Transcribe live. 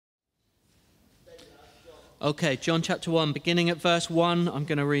Okay, John chapter 1, beginning at verse 1. I'm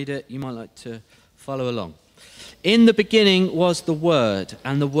going to read it. You might like to follow along. In the beginning was the Word,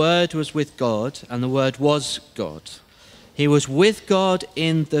 and the Word was with God, and the Word was God. He was with God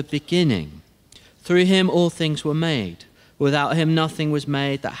in the beginning. Through him all things were made. Without him nothing was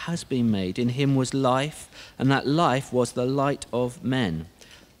made that has been made. In him was life, and that life was the light of men.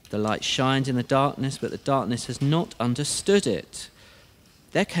 The light shines in the darkness, but the darkness has not understood it.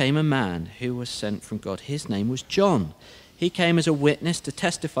 There came a man who was sent from God. His name was John. He came as a witness to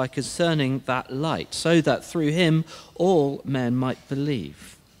testify concerning that light, so that through him all men might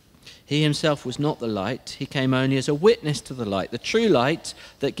believe. He himself was not the light. He came only as a witness to the light. The true light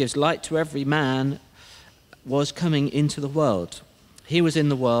that gives light to every man was coming into the world. He was in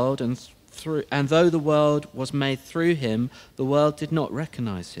the world, and though the world was made through him, the world did not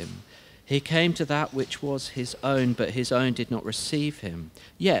recognize him. He came to that which was his own, but his own did not receive him.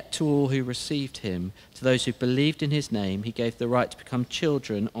 Yet to all who received him, to those who believed in his name, he gave the right to become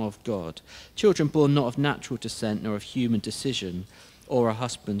children of God. Children born not of natural descent, nor of human decision, or a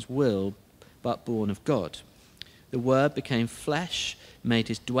husband's will, but born of God. The Word became flesh, made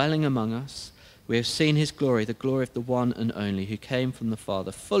his dwelling among us. We have seen his glory, the glory of the one and only, who came from the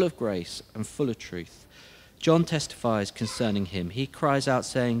Father, full of grace and full of truth. John testifies concerning him. He cries out,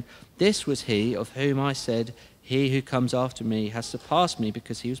 saying, "This was he of whom I said, he who comes after me has surpassed me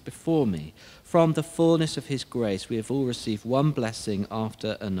because he was before me. From the fullness of his grace we have all received one blessing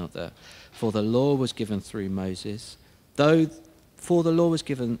after another. For the law was given through Moses.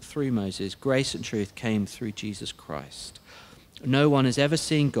 Grace and truth came through Jesus Christ. No one has ever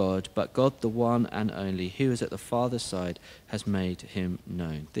seen God, but God, the one and only, who is at the Father's side, has made him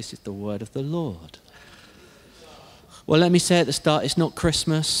known." This is the word of the Lord. Well, let me say at the start, it's not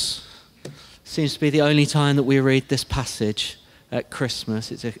Christmas. Seems to be the only time that we read this passage at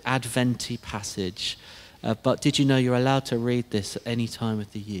Christmas. It's an Advent-y passage. But did you know you're allowed to read this at any time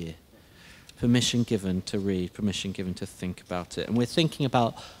of the year? Permission given to read, permission given to think about it. And we're thinking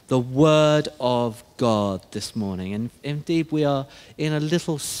about the Word of God this morning. And indeed, we are in a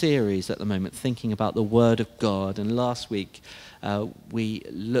little series at the moment thinking about the Word of God. And last week, we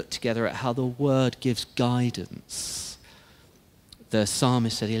looked together at how the Word gives guidance. The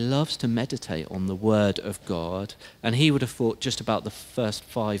psalmist said he loves to meditate on the Word of God, and he would have thought just about the first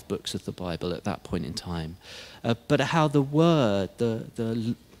 5 books of the Bible at that point in time. But how the Word,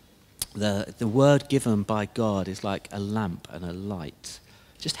 the Word given by God is like a lamp and a light,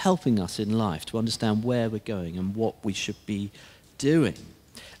 just helping us in life to understand where we're going and what we should be doing.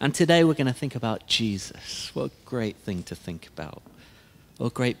 And today we're going to think about Jesus. What a great thing to think about. What a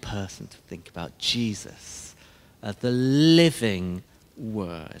great person to think about, Jesus. The living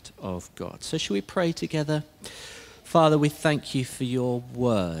Word of God. So shall we pray together? Father, we thank you for your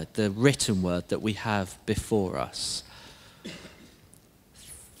word, the written word that we have before us.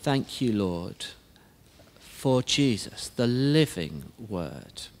 Thank you, Lord, for Jesus, the living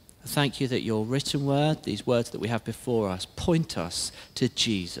word. Thank you that your written word, these words that we have before us, point us to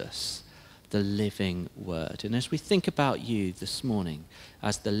Jesus, the living word. And as we think about you this morning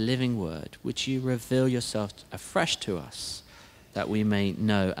as the living word, would you reveal yourself afresh to us that we may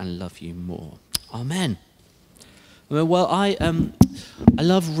know and love you more? Amen. Well, I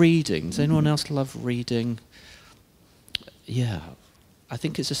love reading. Does anyone else love reading? Yeah. I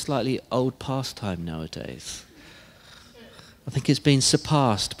think it's a slightly old pastime nowadays. I think it's been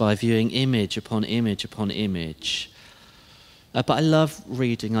surpassed by viewing image upon image upon image. But I love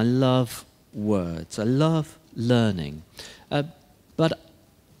reading. I love words. I love learning. But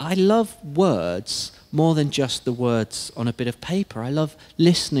I love words more than just the words on a bit of paper. I love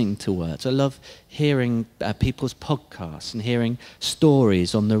listening to words. I love hearing people's podcasts and hearing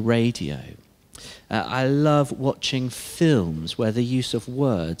stories on the radio. I love watching films where the use of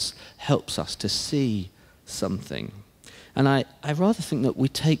words helps us to see something. And I rather think that we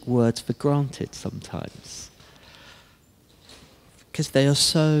take words for granted sometimes because they are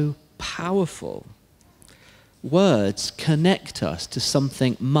so powerful. Words connect us to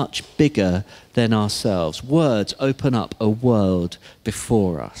something much bigger than ourselves. Words open up a world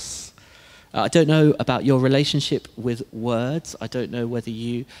before us. I don't know about your relationship with words. I don't know whether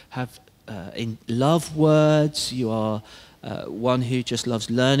you have love words. You are one who just loves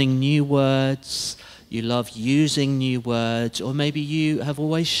learning new words. You love using new words. Or maybe you have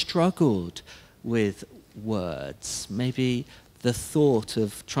always struggled with words. Maybe the thought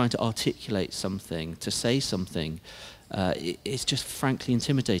of trying to articulate something, to say something, is just frankly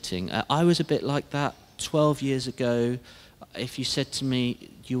intimidating. I was a bit like that 12 years ago. If you said to me,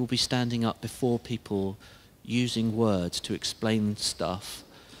 you will be standing up before people using words to explain stuff,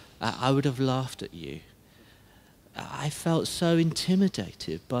 I would have laughed at you. I felt so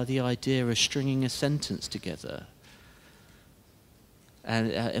intimidated by the idea of stringing a sentence together.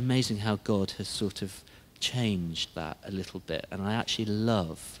 And amazing how God has sort of changed that a little bit. And I actually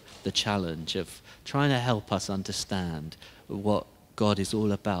love the challenge of trying to help us understand what God is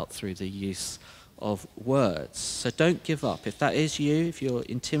all about through the use of words. So don't give up. If that is you, if you're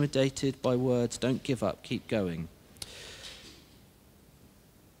intimidated by words, don't give up. Keep going.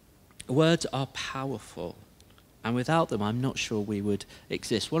 Words are powerful. And without them, I'm not sure we would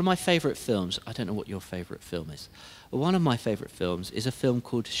exist. One of my favourite films, I don't know what your favourite film is, but one of my favourite films is a film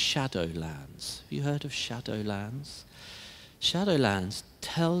called Shadowlands. Have you heard of Shadowlands? Shadowlands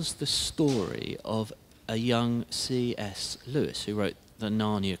tells the story of a young C.S. Lewis, who wrote the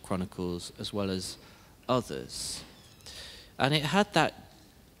Narnia Chronicles as well as others. And it had that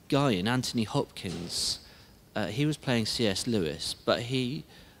guy in, Anthony Hopkins. He was playing C.S. Lewis, but he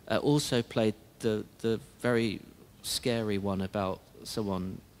also played the very scary one about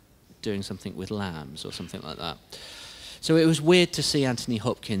someone doing something with lambs or something like that. So it was weird to see Anthony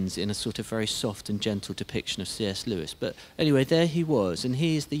Hopkins in a sort of very soft and gentle depiction of C.S. Lewis. But anyway, there he was, and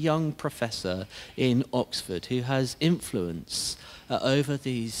he is the young professor in Oxford who has influence over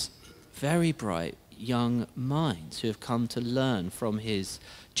these very bright young minds who have come to learn from his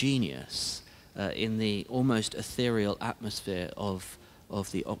genius in the almost ethereal atmosphere of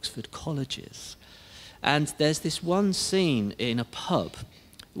the Oxford colleges. And there's this one scene in a pub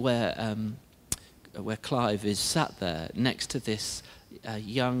where Clive is sat there next to this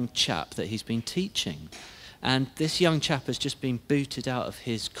young chap that he's been teaching. And this young chap has just been booted out of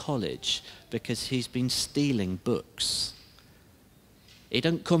his college because he's been stealing books. He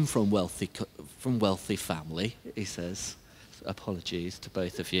don't come from wealthy family, he says. Apologies to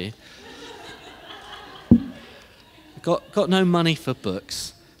both of you. Got no money for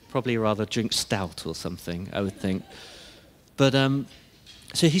books. Probably rather drink stout or something, I would think. But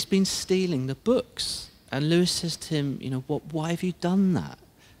so he's been stealing the books. And Lewis says to him, why have you done that?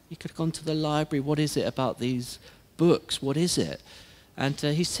 You could have gone to the library. What is it about these books? What is it? And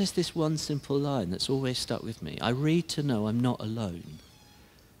he says this one simple line that's always stuck with me. I read to know I'm not alone.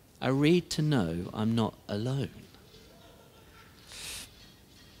 I read to know I'm not alone.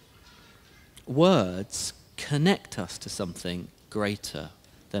 Words connect us to something greater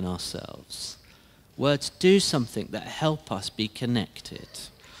than ourselves. Words do something that help us be connected.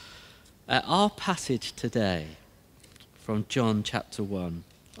 Our passage today from John chapter 1,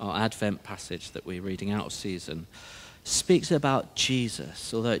 our Advent passage that we're reading out of season, speaks about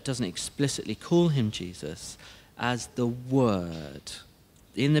Jesus, although it doesn't explicitly call him Jesus, as the Word.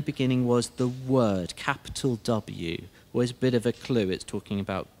 In the beginning was the Word, capital W. Always a bit of a clue, it's talking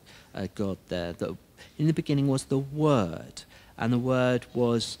about God there. In the beginning was the Word, and the Word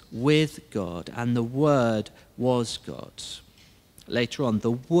was with God, and the Word was God. Later on,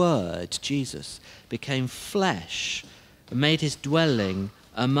 the Word, Jesus, became flesh and made his dwelling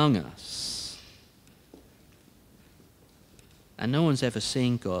among us. And no one's ever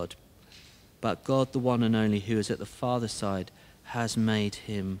seen God, but God, the one and only, who is at the Father's side, has made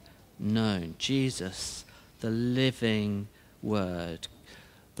him known. Jesus, the living Word.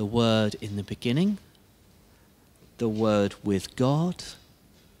 The Word in the beginning, the Word with God,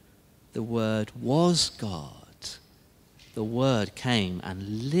 the Word was God. The Word came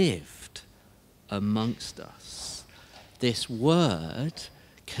and lived amongst us. This Word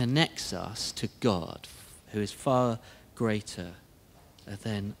connects us to God, who is far greater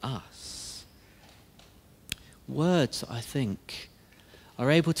than us. Words, I think,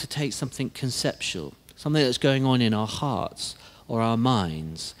 are able to take something conceptual, something that's going on in our hearts or our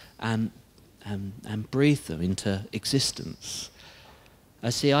minds, and breathe them into existence.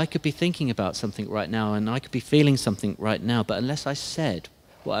 I could be thinking about something right now, and I could be feeling something right now, but unless I said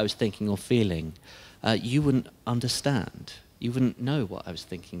what I was thinking or feeling, you wouldn't understand. You wouldn't know what I was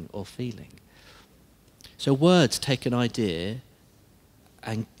thinking or feeling. So words take an idea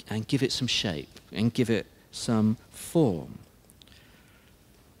and give it some shape, and give it some form.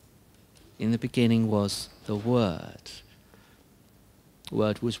 In the beginning was the Word. The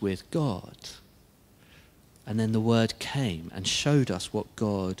Word was with God. And then the Word came and showed us what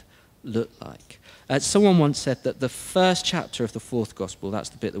God looked like. Someone once said that the first chapter of the fourth gospel, that's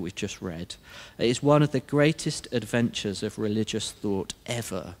the bit that we've just read, is one of the greatest adventures of religious thought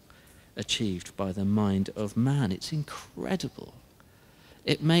ever achieved by the mind of man. It's incredible.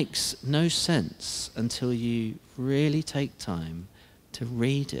 It makes no sense until you really take time to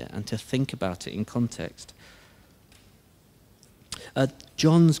read it and to think about it in context.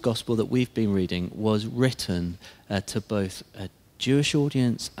 John's gospel that we've been reading was written to both Jewish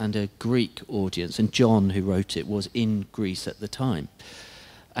audience and a Greek audience. And John, who wrote it, was in Greece at the time.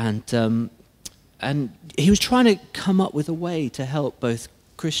 And he was trying to come up with a way to help both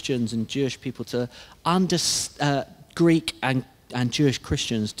Christians and Jewish people to understand, Greek and Jewish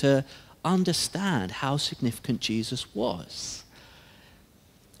Christians to understand how significant Jesus was.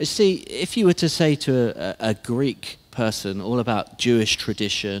 You see, if you were to say to a Greek person all about Jewish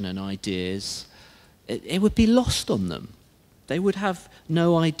tradition and ideas, it would be lost on them. They would have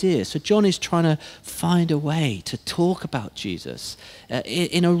no idea. So John is trying to find a way to talk about Jesus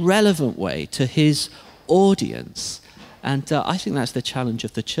in a relevant way to his audience. And I think that's the challenge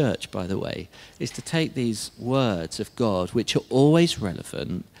of the church, by the way, is to take these words of God, which are always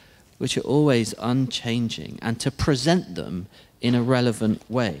relevant, which are always unchanging, and to present them in a relevant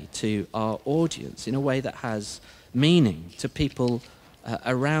way to our audience, in a way that has meaning to people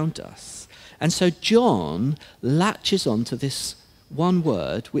around us. And so John latches onto this one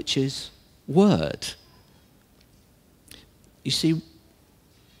word, which is word. You see,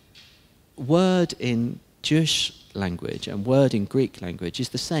 word in Jewish language and word in Greek language is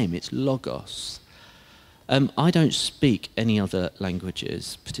the same. It's logos. I don't speak any other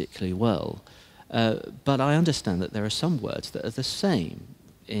languages particularly well, but I understand that there are some words that are the same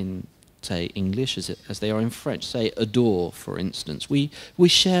in, say, English as they are in French. Say, adore, for instance. We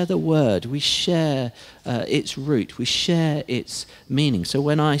share the word. We share its root. We share its meaning. So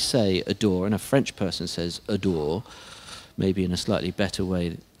when I say adore and a French person says adore, maybe in a slightly better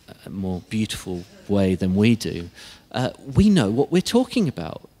way, a more beautiful way than we do, we know what we're talking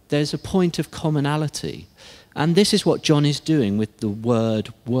about. There's a point of commonality. And this is what John is doing with the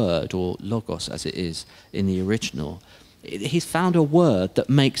word, or logos as it is in the original. He's found a word that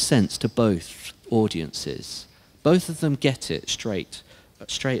makes sense to both audiences. Both of them get it straight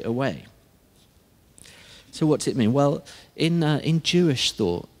away. So what does it mean? Well, in Jewish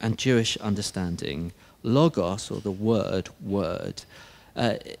thought and Jewish understanding, logos, or the word,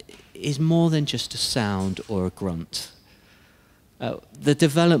 is more than just a sound or a grunt. The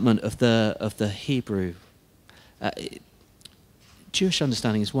development of the Hebrew Jewish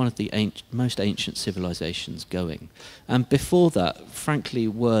understanding is one of the most ancient civilizations going. And before that, frankly,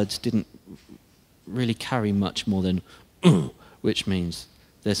 words didn't really carry much more than which means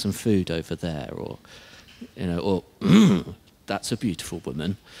there's some food over there, or that's a beautiful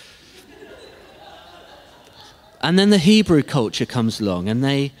woman. And then the Hebrew culture comes along, and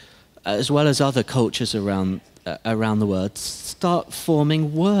they, as well as other cultures around the world, start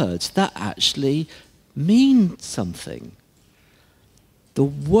forming words that actually mean something. The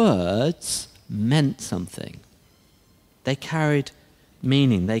words meant something. They carried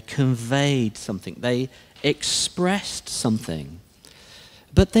meaning. They conveyed something. They expressed something.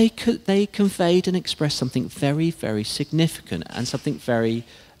 But they conveyed and expressed something very, very significant and something very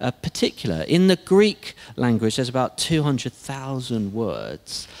particular. In the Greek language, there's about 200,000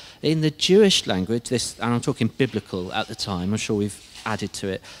 words. In the Jewish language, and I'm talking biblical at the time, I'm sure we've added to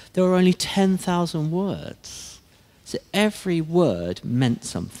it, there were only 10,000 words. So every word meant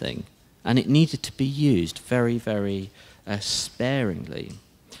something, and it needed to be used very, very sparingly.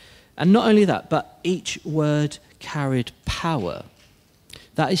 And not only that, but each word carried power.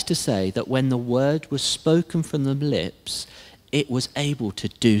 That is to say that when the word was spoken from the lips, it was able to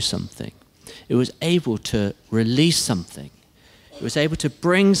do something. It was able to release something. It was able to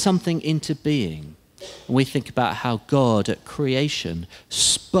bring something into being. And we think about how God at creation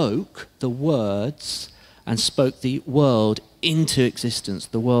spoke the words and spoke the world into existence,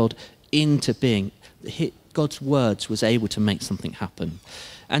 the world into being. God's words was able to make something happen.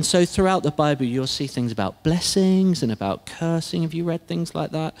 And so throughout the Bible, you'll see things about blessings and about cursing. Have you read things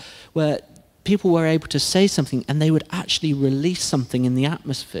like that? Where people were able to say something and they would actually release something in the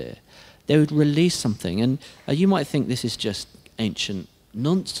atmosphere. They would release something. And you might think this is just ancient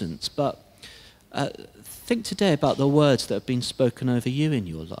nonsense, but think today about the words that have been spoken over you in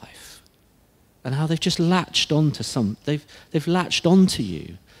your life and how they've just latched onto they've latched onto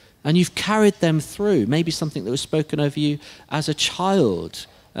you, and you've carried them through. Maybe something that was spoken over you as a child.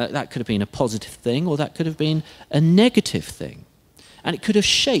 That could have been a positive thing, or that could have been a negative thing. And it could have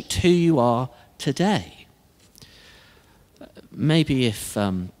shaped who you are today. Maybe if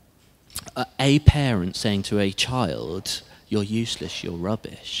a parent saying to a child, "You're useless, you're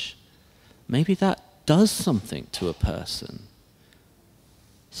rubbish," maybe that does something to a person.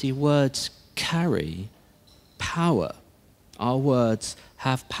 See, words carry power. Our words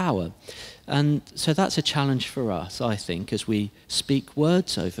have power. And so that's a challenge for us, I think, as we speak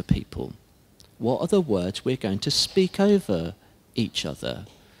words over people. What are the words we're going to speak over each other?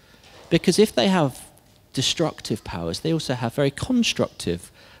 Because if they have destructive powers. They also have very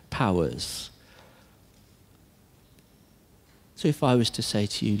constructive powers. So if I was to say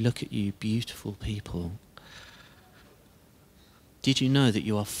to you, look at you beautiful people, did you know that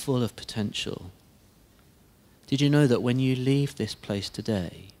you are full of potential? Did you know that when you leave this place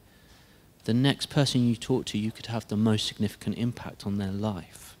today, the next person you talk to, you could have the most significant impact on their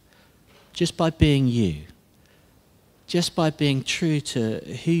life? Just by being you. Just by being true to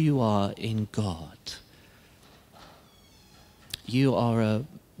who you are in God. You are a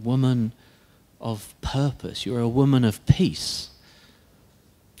woman of purpose. You're a woman of peace.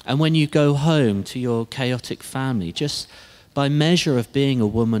 And when you go home to your chaotic family, just by measure of being a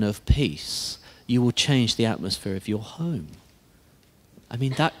woman of peace, you will change the atmosphere of your home. I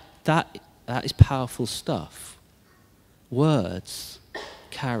mean, that is powerful stuff. Words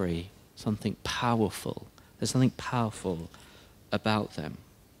carry something powerful. There's something powerful about them.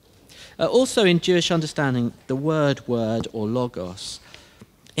 Also in Jewish understanding, the word or logos,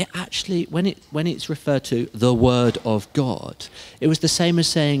 it actually, when it's referred to the word of God, it was the same as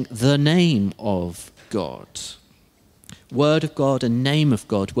saying the name of God. Word of God and name of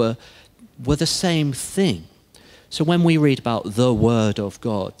God were the same thing. So when we read about the word of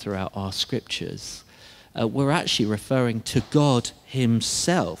God throughout our scriptures, we're actually referring to God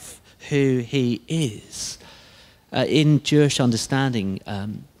himself, who he is. In Jewish understanding,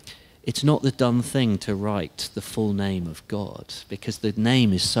 it's not the done thing to write the full name of God, because the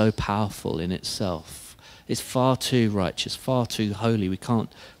name is so powerful in itself. It's far too righteous, far too holy. We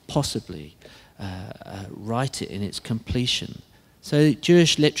can't possibly write it in its completion. So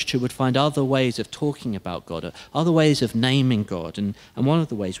Jewish literature would find other ways of talking about God, other ways of naming God. And one of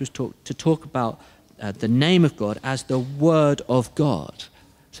the ways was to talk about the name of God as the Word of God.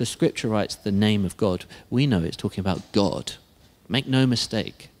 So Scripture writes the name of God. We know it's talking about God. Make no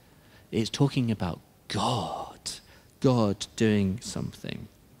mistake. It's talking about God. God doing something.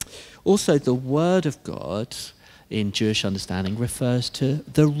 Also, the Word of God in Jewish understanding refers to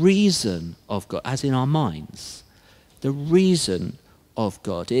the reason of God, as in our minds. The reason of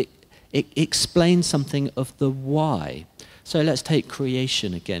God. It explains something of the why. So let's take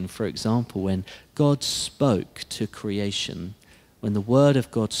creation again, for example. When God spoke to creation, when the word of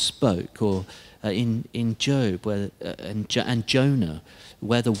God spoke, or in Job and Jonah,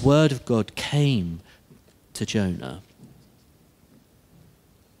 where the word of God came to Jonah,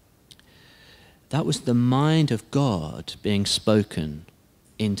 that was the mind of God being spoken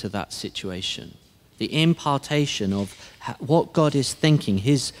into that situation. The impartation of what God is thinking,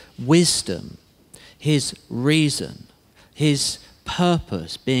 his wisdom, his reason, his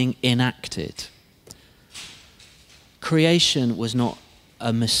purpose being enacted. Creation was not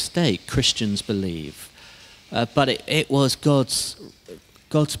a mistake, Christians believe, but it was God's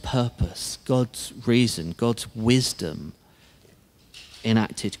purpose, God's reason, God's wisdom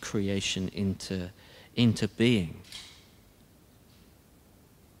enacted creation into being.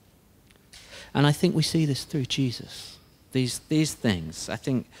 And I think we see this through Jesus. These things, I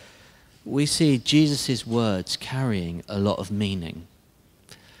think we see Jesus' words carrying a lot of meaning.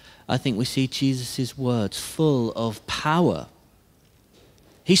 I think we see Jesus' words full of power.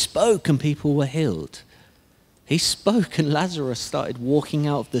 He spoke and people were healed. He spoke and Lazarus started walking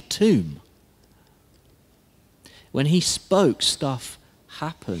out of the tomb. When he spoke, stuff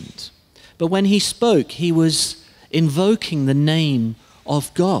happened. But when he spoke, he was invoking the name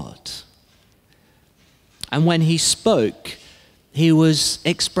of God. And when he spoke, he was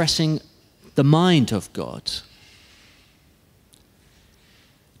expressing the mind of God.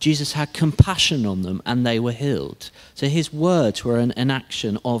 Jesus had compassion on them and they were healed. So his words were an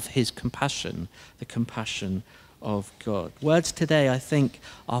action of his compassion, the compassion of God. Words today, I think,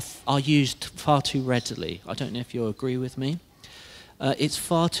 are used far too readily. I don't know if you'll agree with me. It's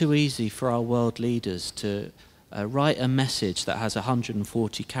far too easy for our world leaders to write a message that has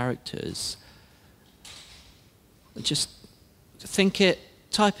 140 characters. Just think it,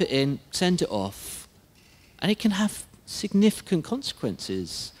 type it in, send it off, and it can have significant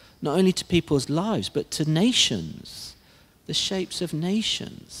consequences, not only to people's lives, but to nations, the shapes of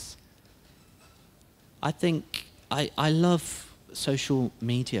nations. I think I love social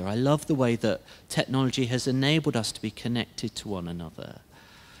media. I love the way that technology has enabled us to be connected to one another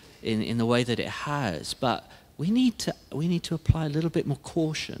in the way that it has, but we need to apply a little bit more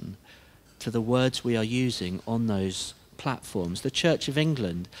caution to the words we are using on those platforms. The Church of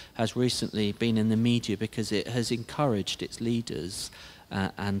England has recently been in the media because it has encouraged its leaders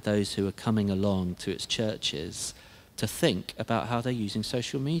and those who are coming along to its churches to think about how they're using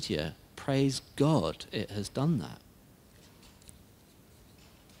social media. Praise God, it has done that.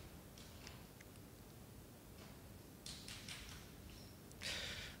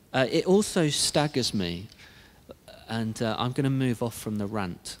 It also staggers me, and I'm going to move off from the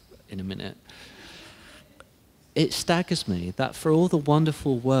rant in a minute. It staggers me that for all the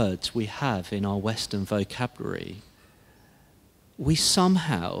wonderful words we have in our Western vocabulary, we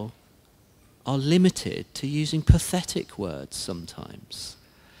somehow are limited to using pathetic words sometimes.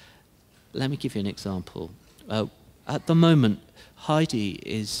 Let me give you an example. At the moment, Heidi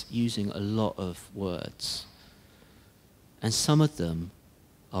is using a lot of words, and some of them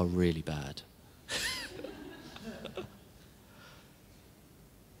are really bad.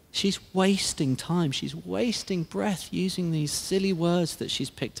 She's wasting time, she's wasting breath using these silly words that she's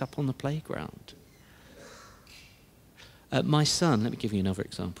picked up on the playground. My son, let me give you another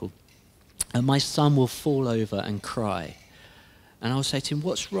example. My son will fall over and cry. And I'll say to him,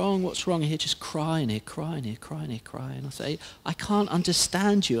 what's wrong, what's wrong? And he'll just cry and he'll cry and he'll cry and he'll cry. And I'll say, I can't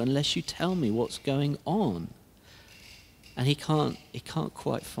understand you unless you tell me what's going on. And he can't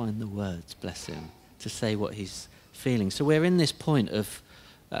quite find the words, bless him, to say what he's feeling. So we're in this point of,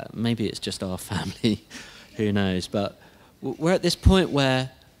 maybe it's just our family, who knows, but we're at this point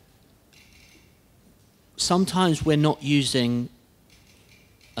where sometimes we're not using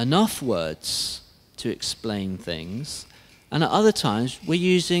enough words to explain things, and at other times we're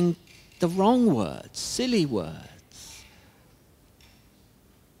using the wrong words, silly words.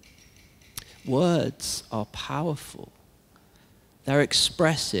 Words are powerful. They're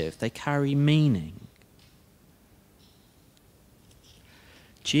expressive. They carry meaning.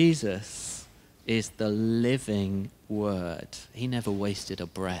 Jesus is the living word. He never wasted a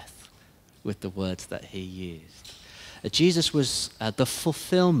breath with the words that he used. Jesus was the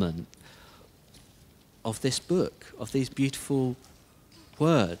fulfillment of this book, of these beautiful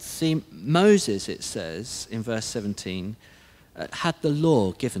words. See, Moses, it says in verse 17, had the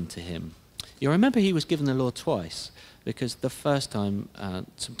law given to him. You remember he was given the law twice, because the first time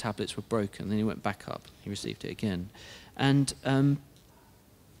some tablets were broken, then he went back up, he received it again. And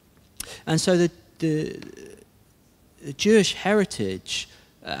so the Jewish heritage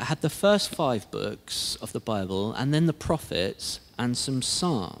had the first 5 books of the Bible, and then the prophets and some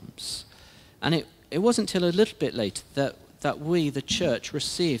psalms. And it wasn't until a little bit later that we, the church,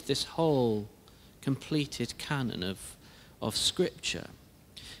 received this whole completed canon of Scripture.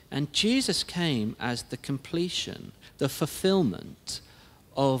 And Jesus came as the completion, the fulfillment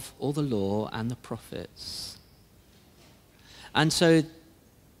of all the law and the prophets. And so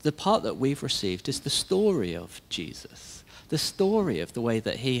the part that we've received is the story of Jesus, the story of the way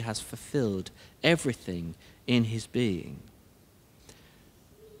that he has fulfilled everything in his being.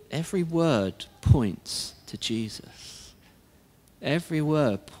 Every word points to Jesus. Every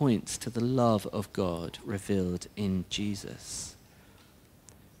word points to the love of God revealed in Jesus.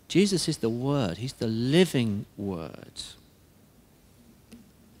 Jesus is the Word. He's the living Word.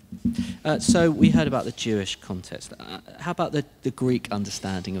 So we heard about the Jewish context. How about the Greek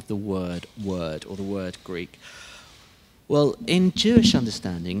understanding of the word word, or the word Greek? Well, in Jewish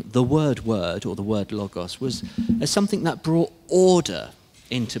understanding, the word word, or the word logos, was something that brought order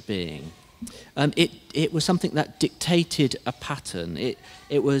into being. It was something that dictated a pattern.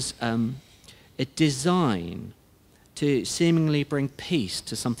 It was a design to seemingly bring peace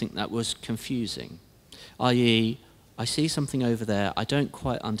to something that was confusing, i.e., I see something over there, I don't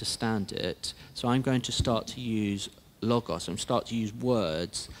quite understand it, so I'm going to start to use logos, and start to use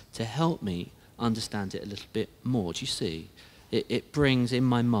words to help me understand it a little bit more. Do you see? It brings in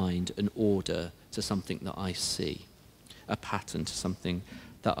my mind an order to something that I see, a pattern to something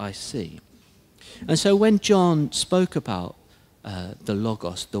that I see. And so when John spoke about the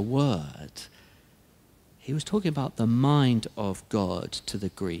logos, the word, he was talking about the mind of God to the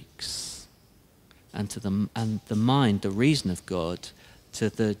Greeks, and the mind, the reason of God to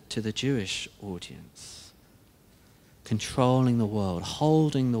the Jewish audience. Controlling the world,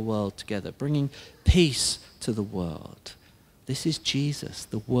 holding the world together, bringing peace to the world. This is Jesus.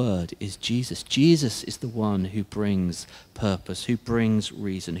 The Word is Jesus. Jesus is the one who brings purpose, who brings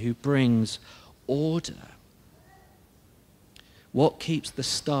reason, who brings order. What keeps the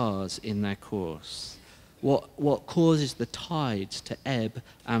stars in their course? What causes the tides to ebb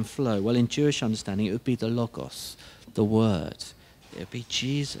and flow? Well, in Jewish understanding, it would be the logos, the word. It would be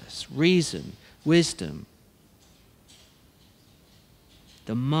Jesus, reason, wisdom.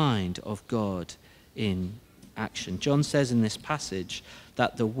 The mind of God in action. John says in this passage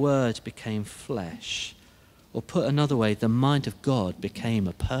that the word became flesh. Or put another way, the mind of God became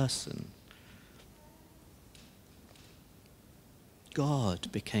a person. God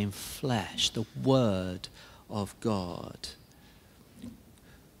became flesh, the Word of God.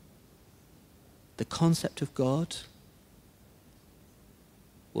 The concept of God,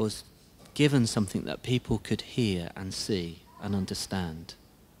 was given something that people could hear and see and understand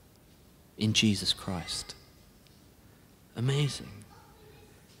in Jesus Christ. Amazing.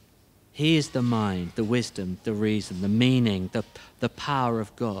 He is the mind, the wisdom, the reason, the meaning, the power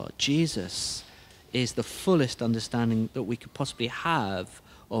of God. Jesus is the fullest understanding that we could possibly have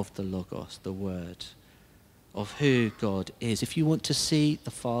of the Logos, the Word, of who God is. If you want to see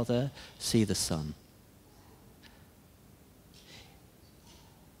the Father, see the Son.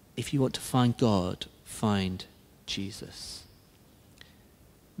 If you want to find God, find Jesus.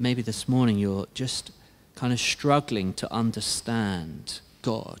 Maybe this morning you're just kind of struggling to understand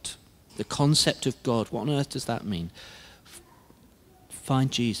God. The concept of God, what on earth does that mean? Find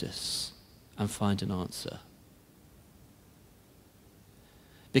Jesus and find an answer.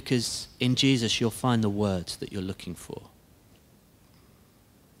 Because in Jesus you'll find the words that you're looking for.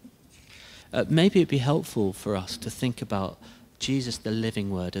 Maybe it'd be helpful for us to think about Jesus, the living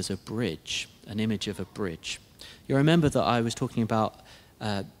word, as a bridge, an image of a bridge. You remember that I was talking about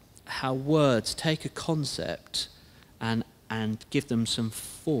how words take a concept and give them some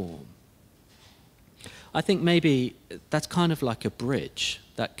form. I think maybe that's kind of like a bridge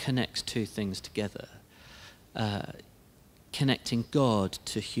that connects two things together. Connecting God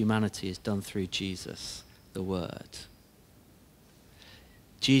to humanity is done through Jesus, the Word.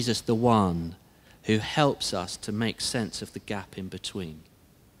 Jesus, the one who helps us to make sense of the gap in between.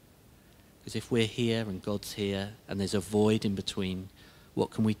 Because if we're here and God's here and there's a void in between,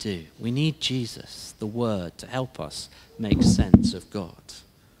 what can we do? We need Jesus, the Word, to help us make sense of God.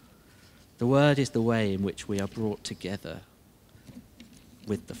 The Word is the way in which we are brought together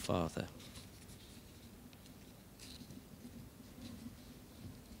with the Father.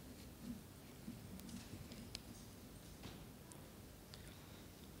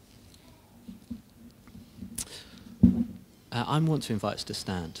 I want to invite us to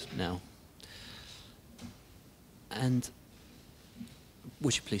stand now. And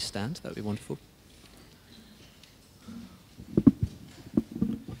would you please stand? That would be wonderful.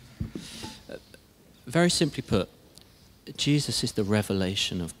 Very simply put, Jesus is the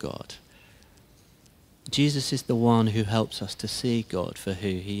revelation of God. Jesus is the one who helps us to see God for who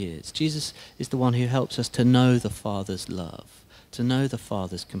he is. Jesus is the one who helps us to know the Father's love, to know the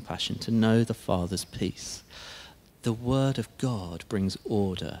Father's compassion, to know the Father's peace. The Word of God brings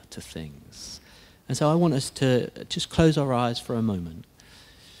order to things. And so I want us to just close our eyes for a moment.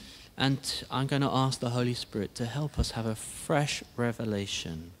 And I'm going to ask the Holy Spirit to help us have a fresh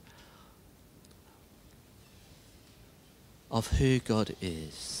revelation of who God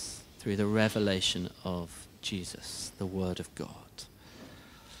is through the revelation of Jesus, the Word of God.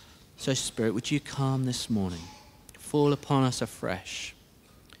 So Spirit, would you come this morning, fall upon us afresh.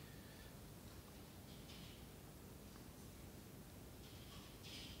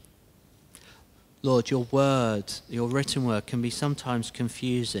 Lord, your word, your written word can be sometimes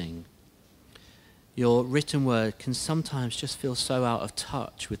confusing. Your written word can sometimes just feel so out of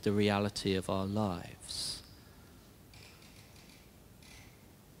touch with the reality of our lives.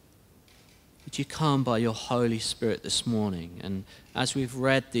 Would you come by your Holy Spirit this morning, and as we've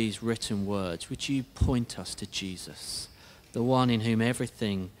read these written words, would you point us to Jesus, the one in whom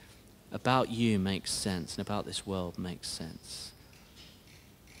everything about you makes sense and about this world makes sense.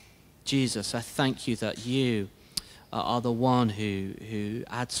 Jesus, I thank you that you are the one who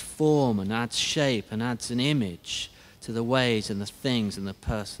adds form and adds shape and adds an image to the ways and the things and the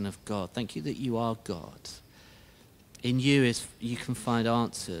person of God. Thank you that you are God. In you you can find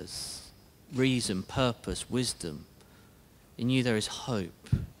answers, reason, purpose, wisdom. In you there is hope.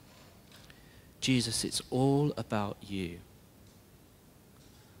 Jesus, it's all about you.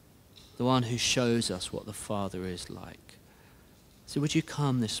 The one who shows us what the Father is like. So would you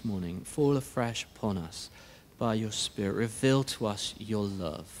come this morning, fall afresh upon us by your Spirit, reveal to us your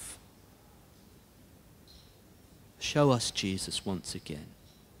love. Show us Jesus once again,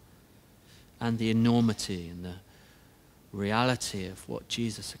 and the enormity and the reality of what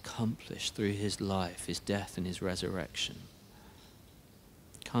Jesus accomplished through his life, his death and his resurrection.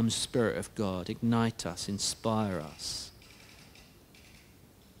 Come, Spirit of God, ignite us, inspire us.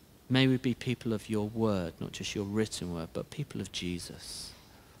 May we be people of your word, not just your written word, but people of Jesus.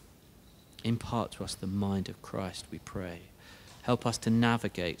 Impart to us the mind of Christ, we pray. Help us to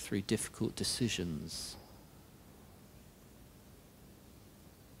navigate through difficult decisions.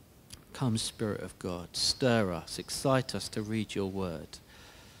 Come, Spirit of God, stir us, excite us to read your word.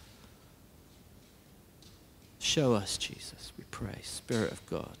 Show us Jesus, we pray, Spirit of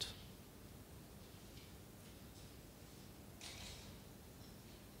God.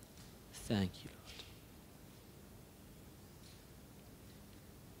 Thank you, Lord.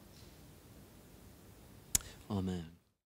 Amen.